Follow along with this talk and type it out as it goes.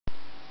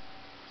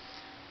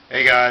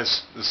Hey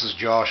guys, this is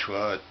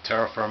Joshua at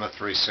Terra Firma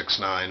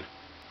 369.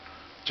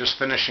 Just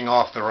finishing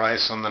off the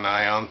rice on the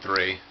Nyon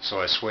 3,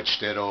 so I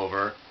switched it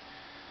over,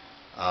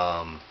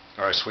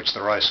 I switched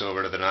the rice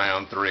over to the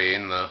Nyon 3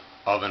 and the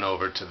oven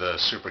over to the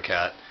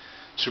Supercat.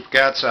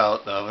 Supercat's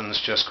out, the oven's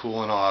just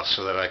cooling off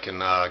so that I can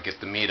get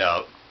the meat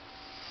out.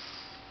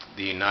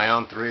 The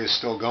Nyon 3 is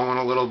still going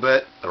a little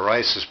bit. The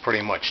rice is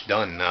pretty much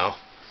done now.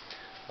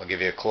 I'll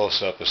give you a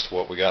close-up as to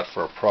what we got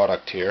for a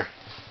product here.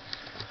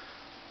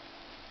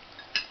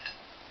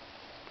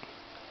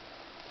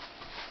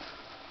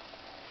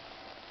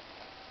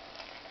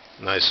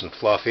 Nice and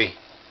fluffy.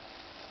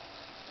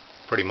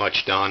 Pretty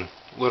much done.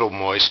 A little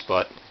moist,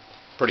 but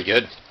pretty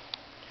good.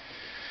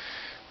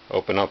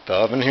 Open up the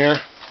oven here.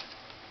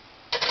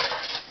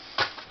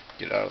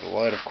 Get out of the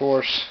light, of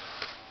course.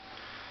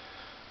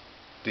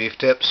 Beef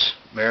tips,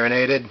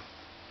 marinated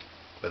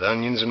with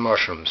onions and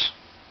mushrooms.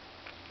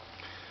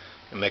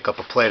 And make up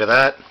a plate of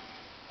that.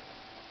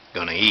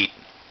 Gonna eat.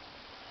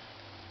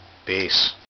 Peace.